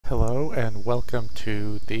Hello and welcome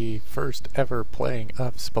to the first ever playing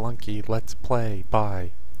of Spelunky Let's Play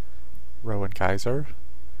by Rowan Kaiser.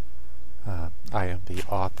 I am the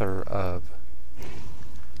author of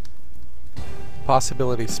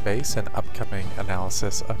Possibility Space and upcoming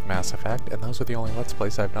analysis of Mass Effect, and those are the only Let's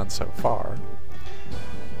Plays I've done so far.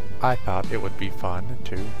 I thought it would be fun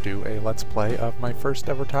to do a Let's Play of my first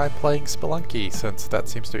ever time playing Spelunky, since that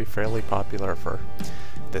seems to be fairly popular for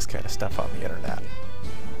this kind of stuff on the internet.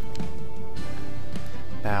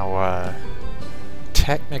 Now,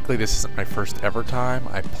 technically this isn't my first ever time.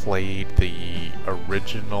 I played the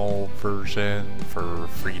original version for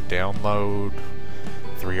free download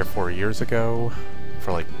 3 or 4 years ago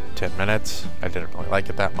for like 10 minutes. I didn't really like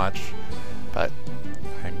it that much, but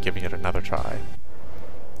I'm giving it another try.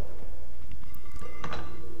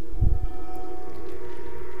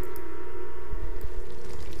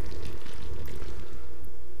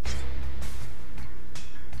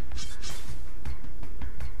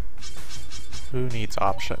 Who needs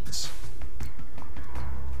options?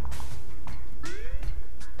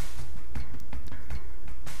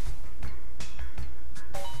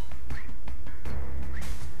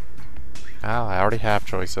 Oh, I already have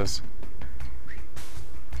choices.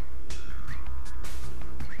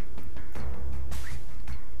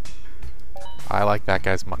 I like that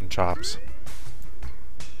guy's mutton chops.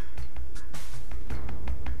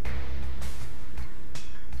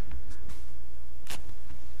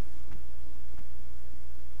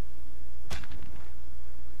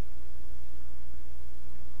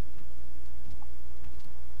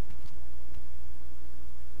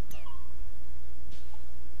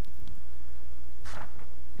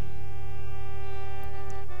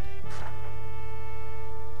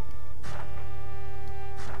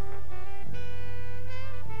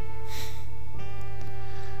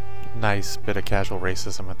 Nice bit of casual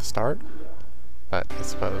racism at the start, but I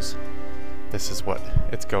suppose this is what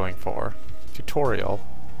it's going for. Tutorial?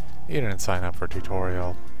 You didn't sign up for a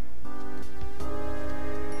tutorial.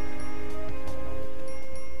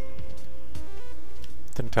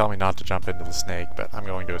 Didn't tell me not to jump into the snake, but I'm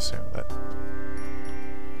going to assume that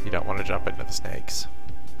you don't want to jump into the snakes.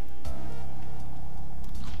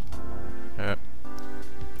 Yep.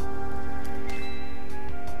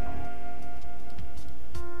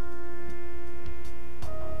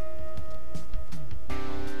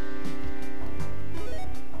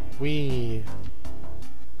 Whee!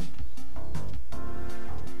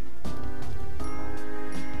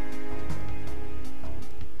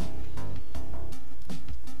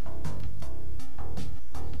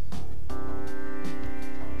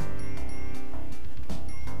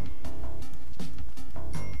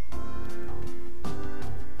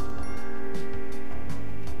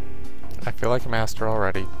 I feel like a master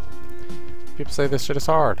already. People say this shit is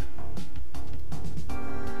hard.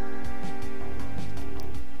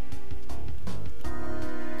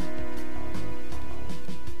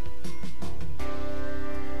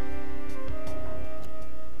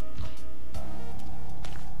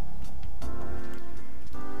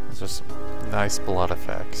 Just nice blood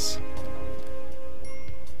effects.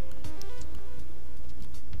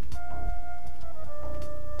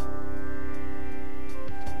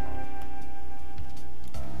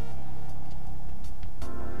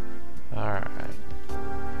 Alright.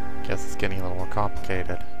 Guess it's getting a little more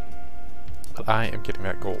complicated. But I am getting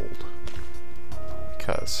that gold.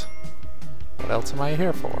 Because what else am I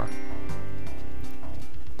here for?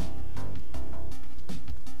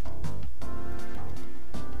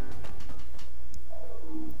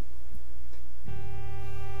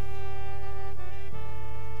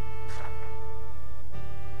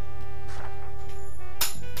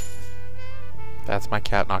 That's my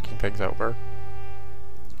cat knocking things over,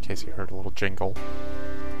 in case you heard a little jingle.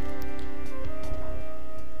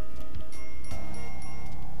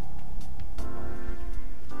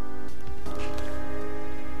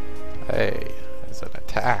 Hey, there's an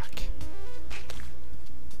attack.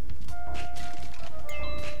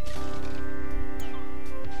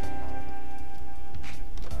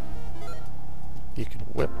 You can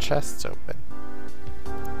whip chests open.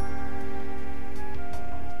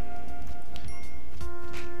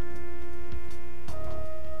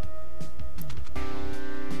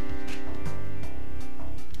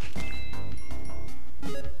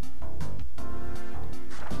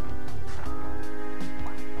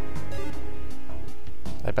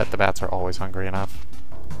 I bet the bats are always hungry enough.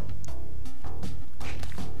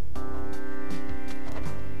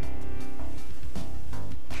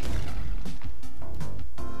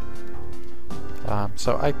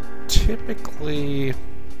 So I typically...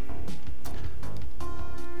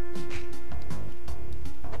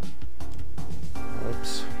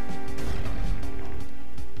 Oops.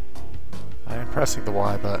 pressing the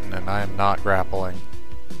Y button and I am not grappling.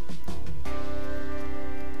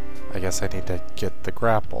 I guess I need to get the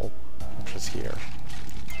grapple, which is here.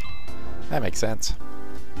 That makes sense.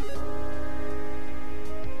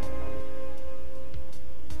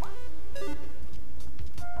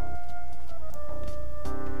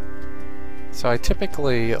 So I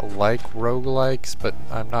typically like roguelikes, but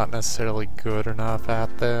I'm not necessarily good enough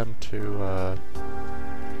at them to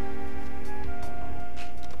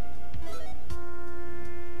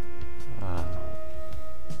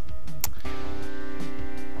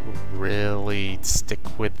really stick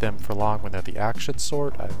with them for long when they're the action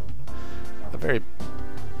sort. I'm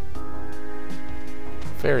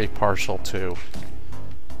very partial to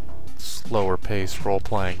slower paced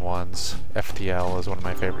role-playing ones. FTL is one of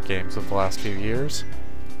my favorite games of the last few years.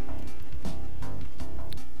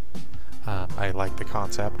 I like the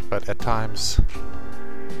concept, but at times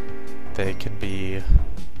they can be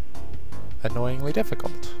annoyingly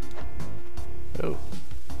difficult. Ooh.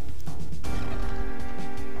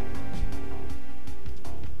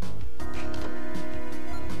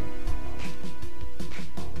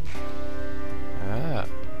 Ah.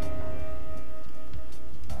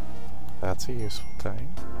 That's a useful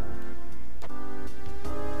thing.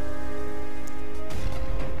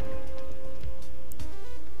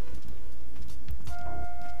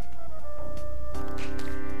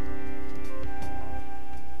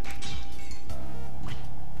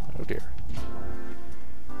 Oh dear.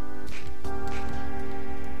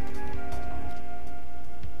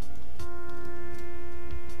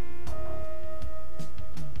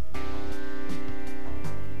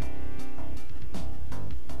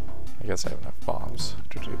 I guess I have enough bombs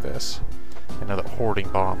to do this. I know that hoarding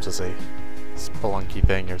bombs is a Spelunky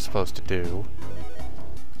thing you're supposed to do,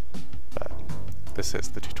 but this is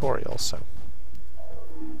the tutorial, so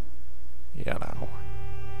you know.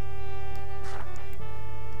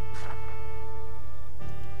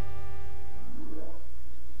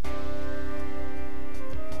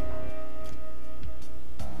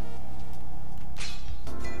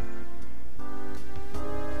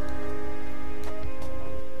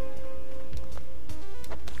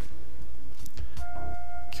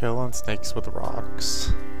 Killing snakes with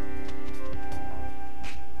rocks.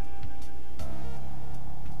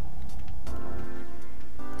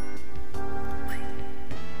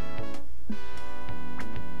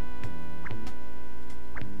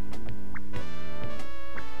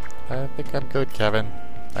 I think I'm good, Kevin.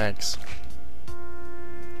 Thanks.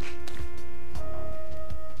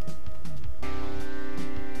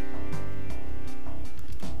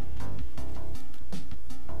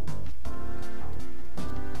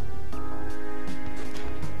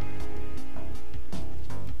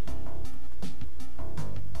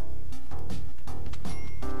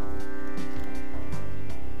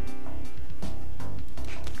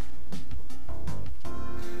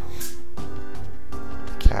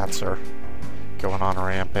 Cats are going on a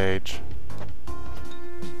rampage.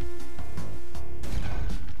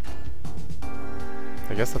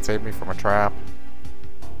 I guess that saved me from a trap.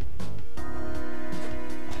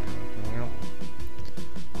 Yep.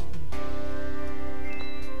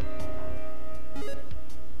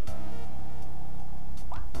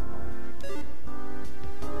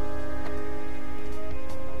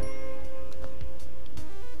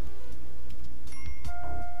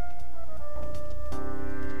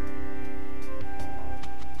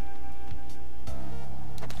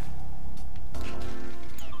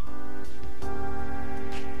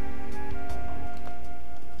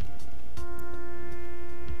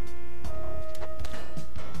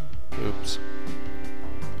 Oops.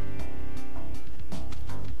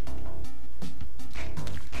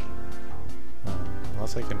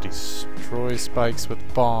 Unless I can destroy spikes with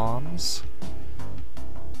bombs.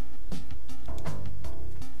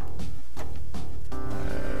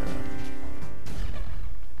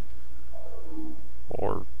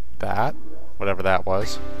 Or that. Whatever that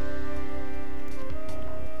was.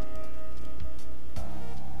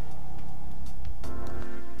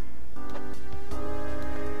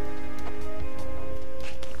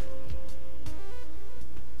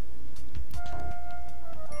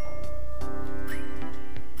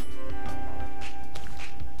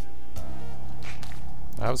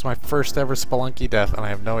 That was my first ever Spelunky death, and I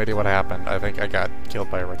have no idea what happened. I think I got killed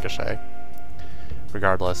by a ricochet.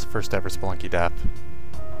 Regardless, first ever Spelunky death.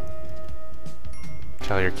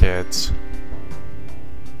 Tell your kids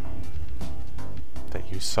that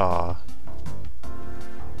you saw.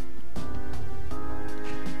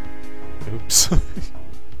 Oops.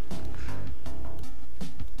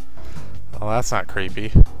 Well, that's not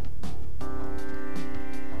creepy.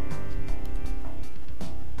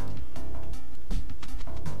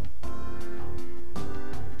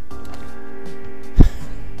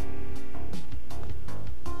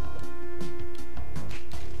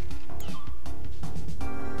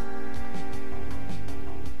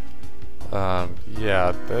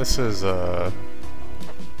 Yeah, this is,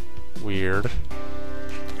 weird.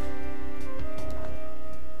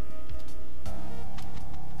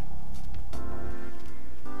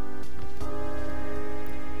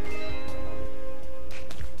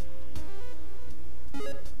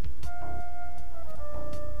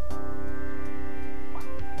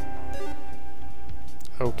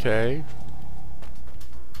 Okay.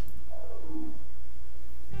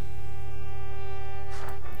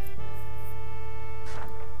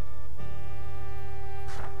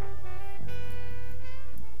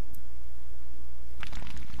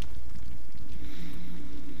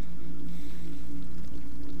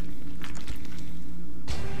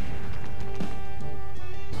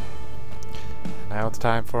 Now it's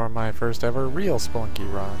time for my first ever real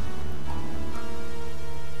Spelunky run.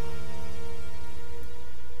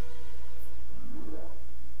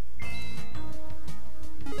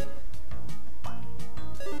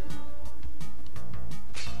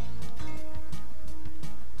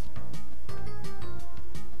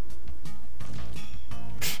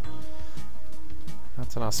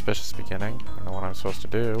 That's an auspicious beginning. I don't know what I'm supposed to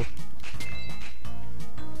do.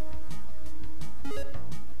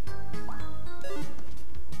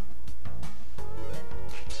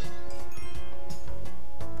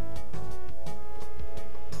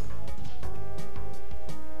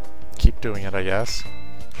 Keep doing it, I guess.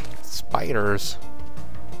 Spiders.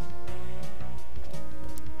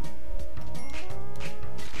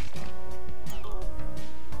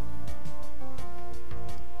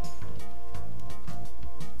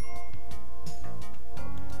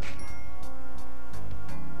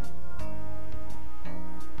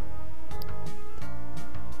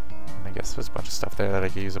 I guess there's a bunch of stuff there that I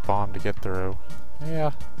could use a bomb to get through.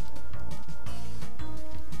 Yeah.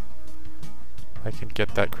 I can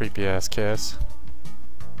get that creepy ass kiss.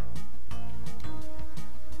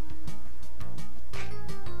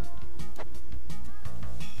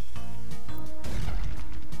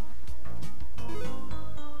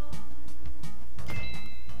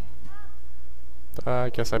 I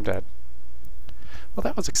guess I'm dead. Well,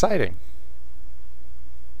 that was exciting.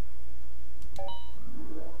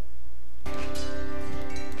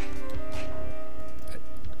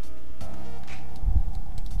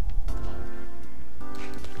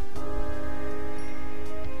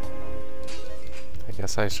 I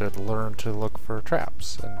guess I should learn to look for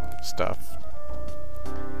traps and stuff.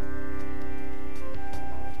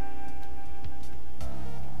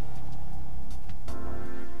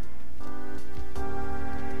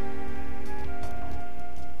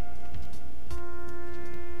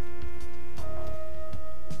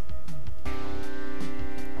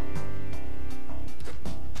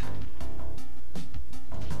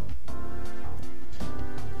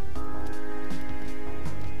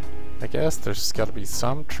 I guess there's got to be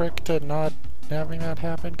some trick to not having that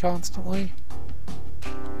happen constantly.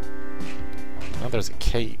 Oh, there's a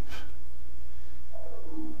cape.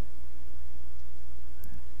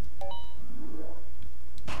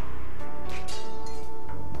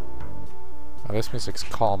 Oh, this music's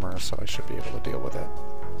calmer, so I should be able to deal with it.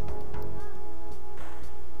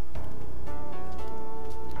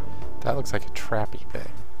 That looks like a trappy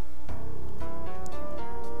thing.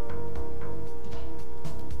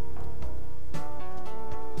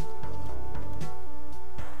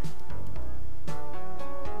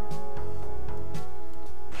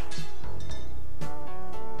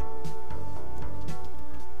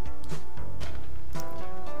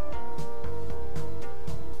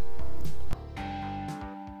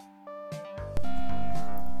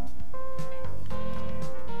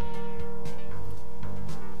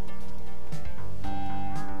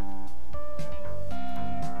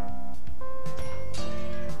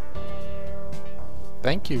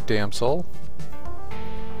 Thank you, damsel.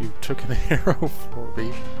 You took an arrow for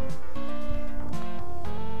me.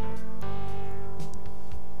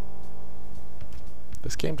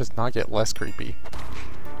 This game does not get less creepy.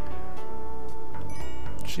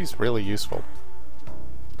 She's really useful.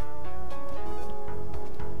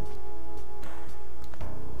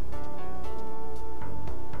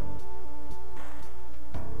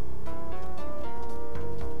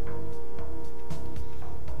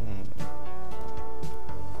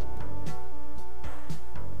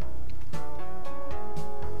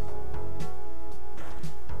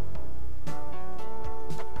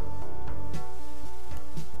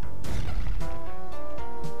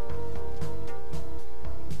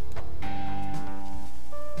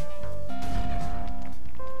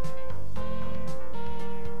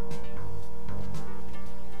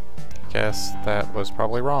 Guess that was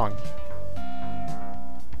probably wrong.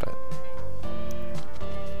 But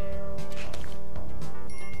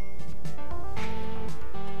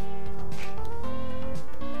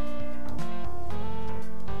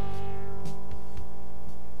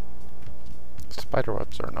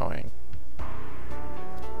Spiderwebs are annoying.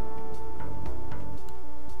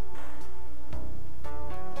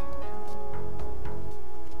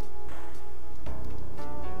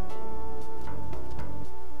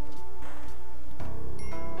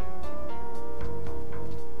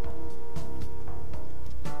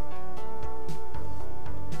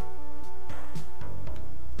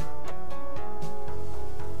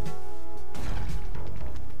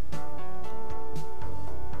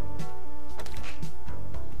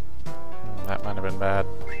 That might have been bad.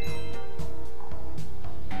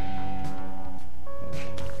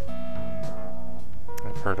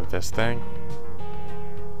 I've heard of this thing.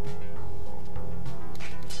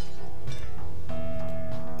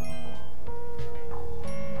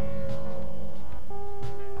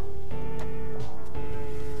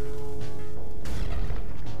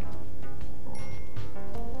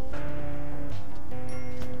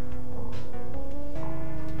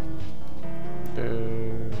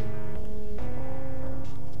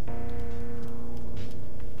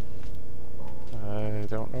 I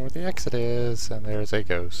don't know where the exit is, and there's a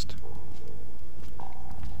ghost.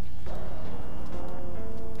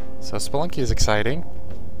 So Spelunky is exciting.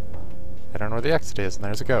 I don't know where the exit is, and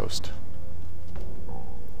there's a ghost.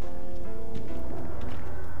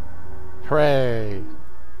 Hooray!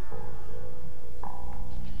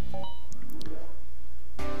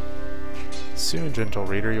 Soon, gentle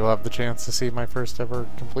reader, you'll have the chance to see my first ever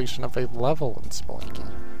completion of a level in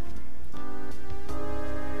Spelunky.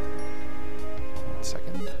 One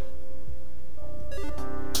second.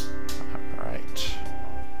 Alright.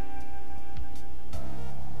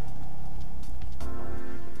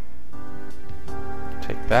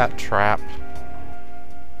 Take that, trap.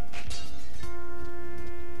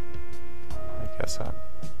 I guess I'm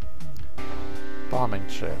bombing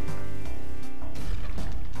shit.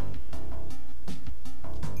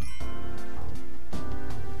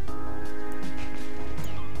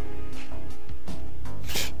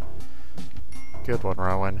 Good one,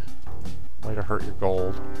 Rowan. Way to hurt your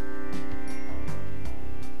gold.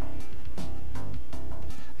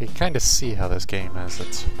 You kind of see how this game has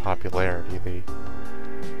its popularity.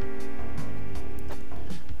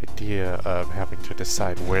 The idea of having to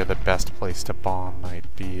decide where the best place to bomb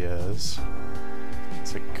might be is.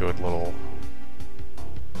 It's a good little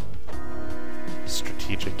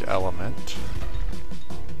strategic element.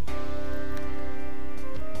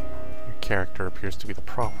 Your character appears to be the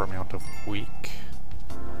proper amount of weak.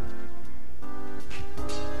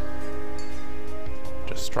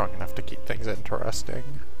 Just strong enough to keep things interesting.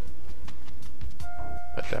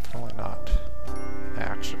 But definitely not an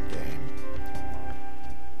action game.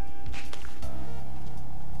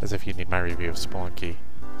 As if you need my review of Spelunky.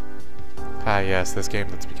 Ah yes, this game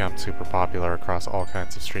that's become super popular across all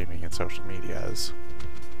kinds of streaming and social medias.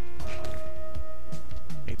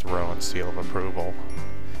 Needs Rowan's seal of approval.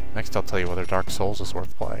 Next I'll tell you whether Dark Souls is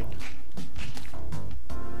worth playing.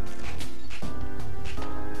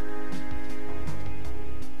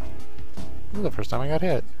 This is the first time I got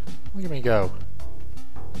hit. Look at me go.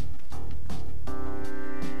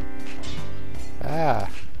 Ah,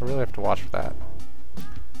 I really have to watch for that.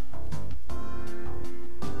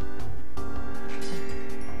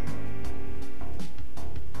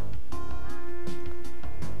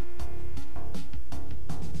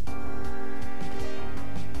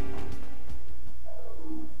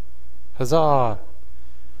 Huzzah!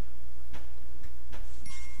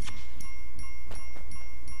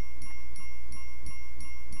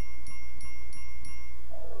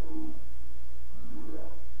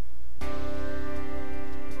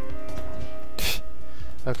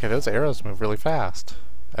 Okay, those arrows move really fast.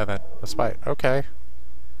 And then a spite. Okay.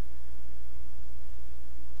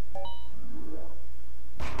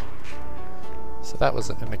 So that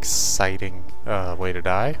was an exciting way to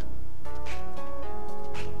die.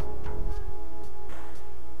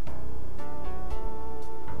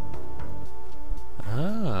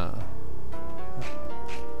 Ah.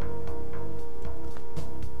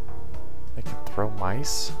 I can throw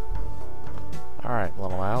mice? Alright,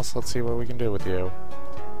 little mouse, let's see what we can do with you.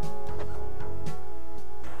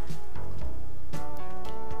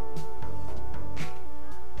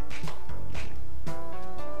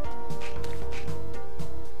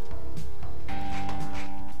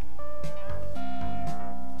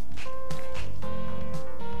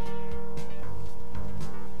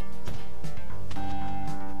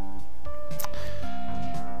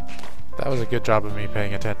 That was a good job of me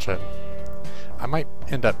paying attention. I might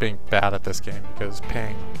end up being bad at this game because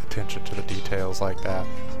paying attention to the details like that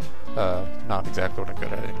not exactly what I'm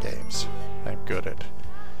good at in games. I'm good at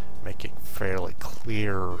making fairly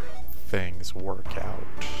clear things work out.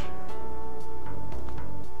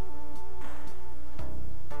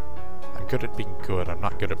 I'm good at being good, I'm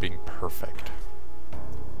not good at being perfect.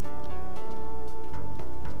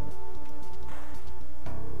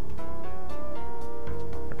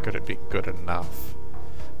 I'm good at being good enough.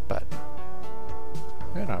 But,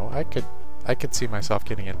 you know, I could see myself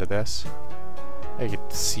getting into this. I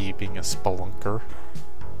could see being a spelunker.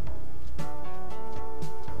 I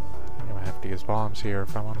think I'm gonna have to use bombs here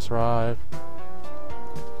if I want to survive.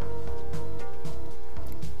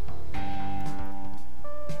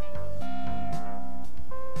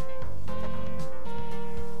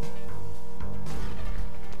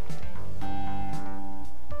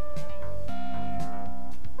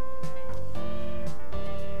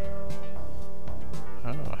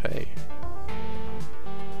 Oh, hey.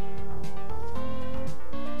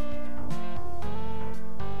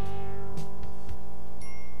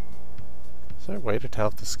 Is there a way to tell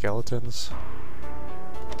if the skeletons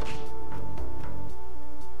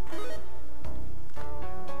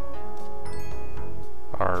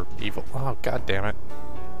are evil? Oh, god damn it.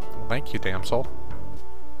 Well, thank you, damsel.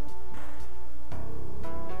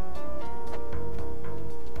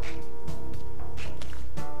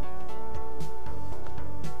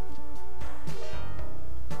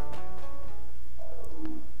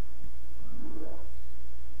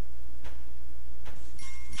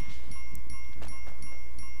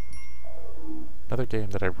 Another game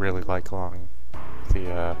that I really like along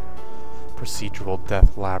the procedural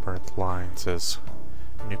death labyrinth lines is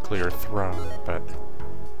Nuclear Throne, but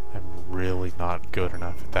I'm really not good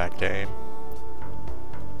enough at that game.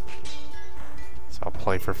 So I'll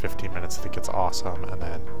play for 15 minutes, think it's awesome, and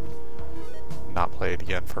then not play it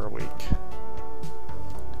again for a week.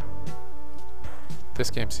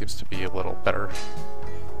 This game seems to be a little better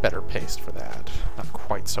paced for that. Not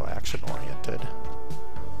quite so action-oriented.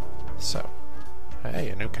 So, hey,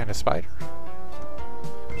 a new kind of spider.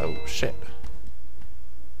 Oh, shit.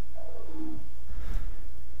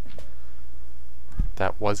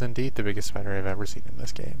 That was indeed the biggest spider I've ever seen in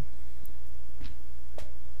this game.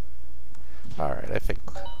 Alright, I think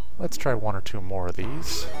let's try one or two more of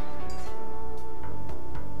these.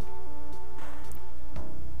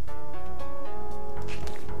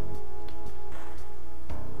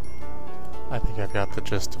 I think I've got the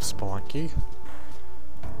gist of Spelunky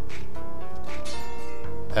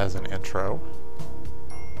as an intro.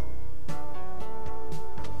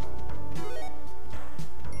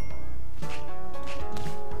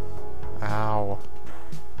 Ow.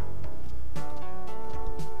 I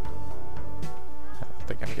don't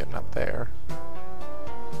think I'm getting up there.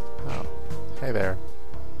 Oh, hey there.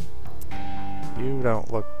 You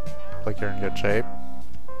don't look like you're in good shape.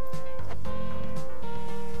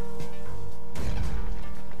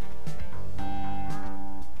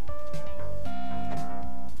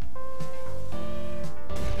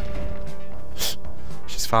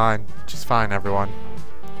 She's fine. She's fine, everyone.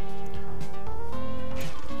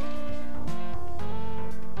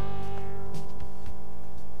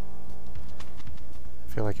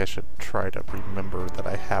 I feel like I should try to remember that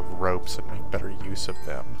I have ropes and make better use of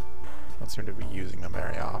them. I don't seem to be using them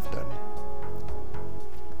very often.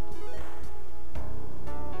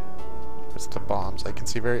 There's the bombs. I can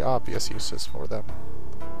see very obvious uses for them.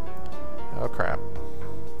 Oh crap.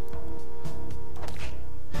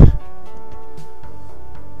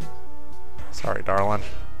 Sorry, darling.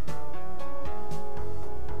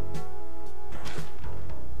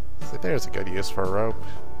 See, there's a good use for a rope.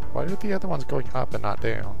 Why are the other ones going up and not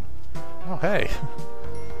down? Oh, hey.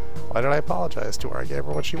 Why did I apologize to her? I gave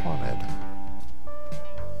her what she wanted.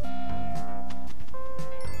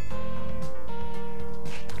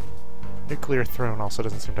 Nuclear Throne also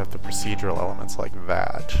doesn't seem to have the procedural elements like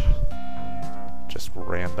that. Just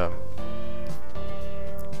random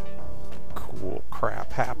cool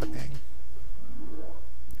crap happening.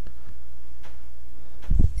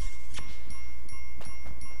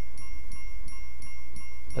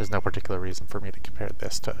 There's no particular reason for me to compare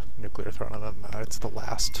this to Nuclear Throne, other than that it's the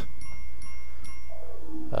last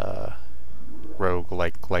rogue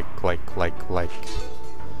like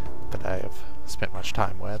that I have spent much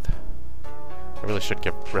time with. I really should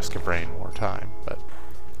give Risk of Rain more time, but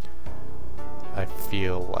I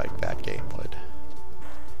feel like that game would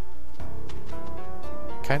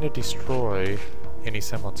kind of destroy any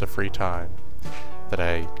semblance of free time that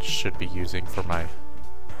I should be using for my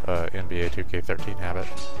NBA 2K13 habit.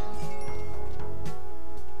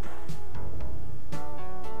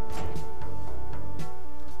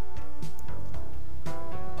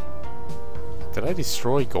 Did I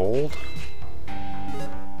destroy gold?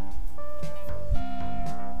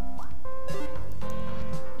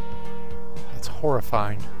 That's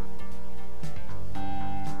horrifying.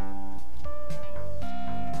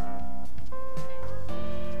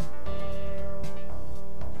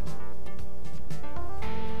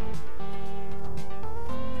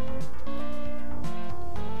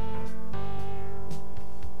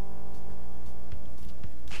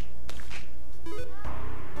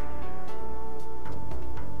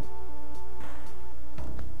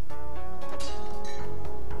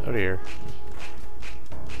 here.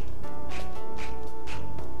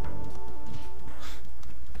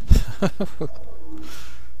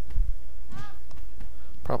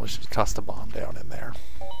 Probably should toss the bomb down in there.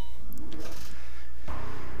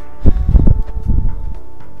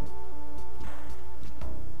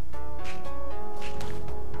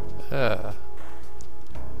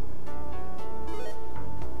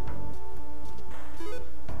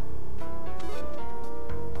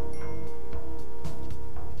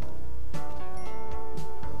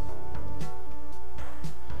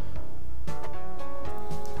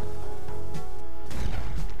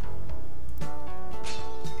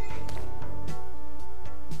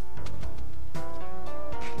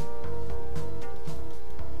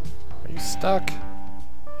 Stuck?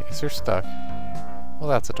 I guess you're stuck. Well,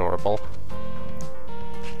 that's adorable.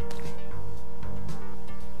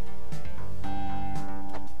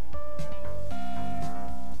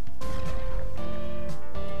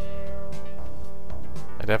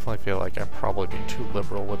 I definitely feel like I'm probably being too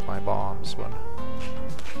liberal with my bombs when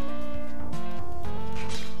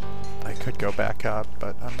I could go back up,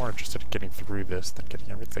 but I'm more interested in getting through this than getting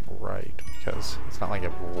everything right, because it's not like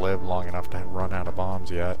I've lived long enough to run out of bombs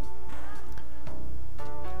yet.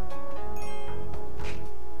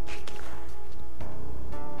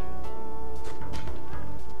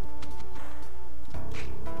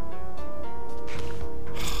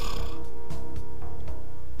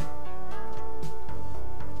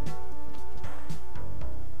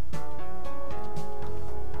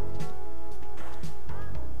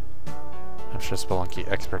 Spelunky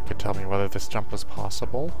expert could tell me whether this jump was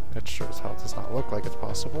possible. It sure as hell does not look like it's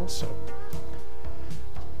possible, so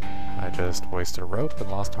I just wasted a rope and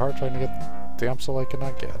lost a heart trying to get the umpsel I could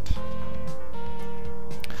not get.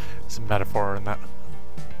 There's a metaphor in that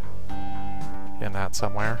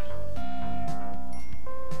somewhere.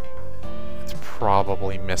 It's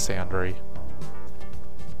probably misandry.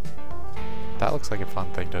 That looks like a fun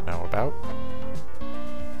thing to know about.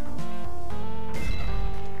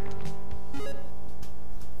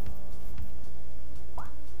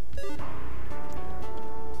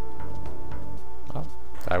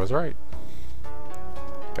 I was right.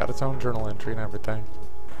 Got its own journal entry and everything.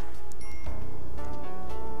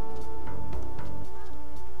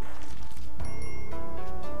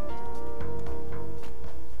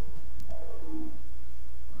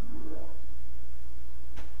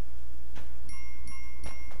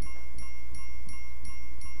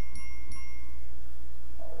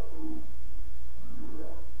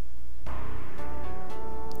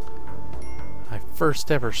 My first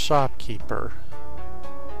ever shopkeeper.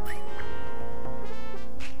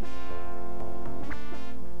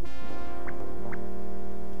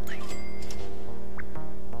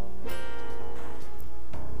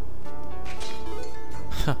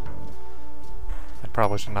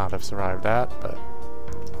 Probably should not have survived that, but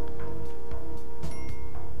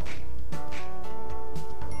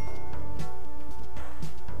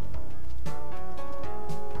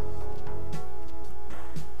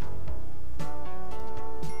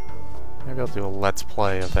maybe I'll do a let's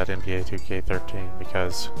play of that NBA 2K13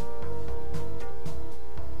 because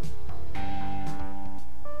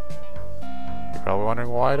you're probably wondering,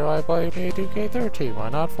 why do I play NBA 2K13? Why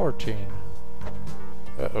not 14?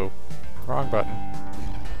 Uh-oh. Wrong button.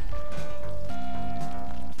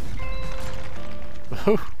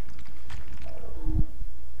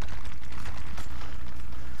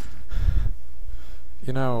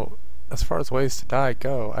 You know, as far as ways to die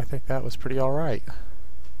go, I think that was pretty alright.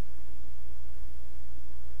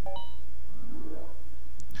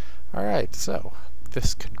 Alright, so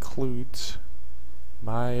this concludes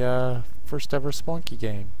my first ever Spelunky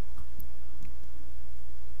game.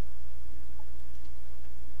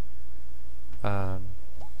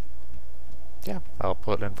 Yeah, I'll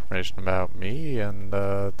put information about me and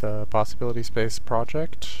the Possibility Space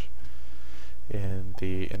project in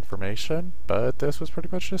the information, but this was pretty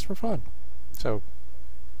much just for fun. So,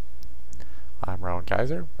 I'm Rowan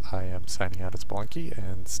Kaiser. I am signing out at Spelunky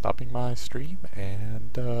and stopping my stream,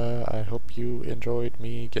 and I hope you enjoyed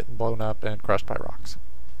me getting blown up and crushed by rocks.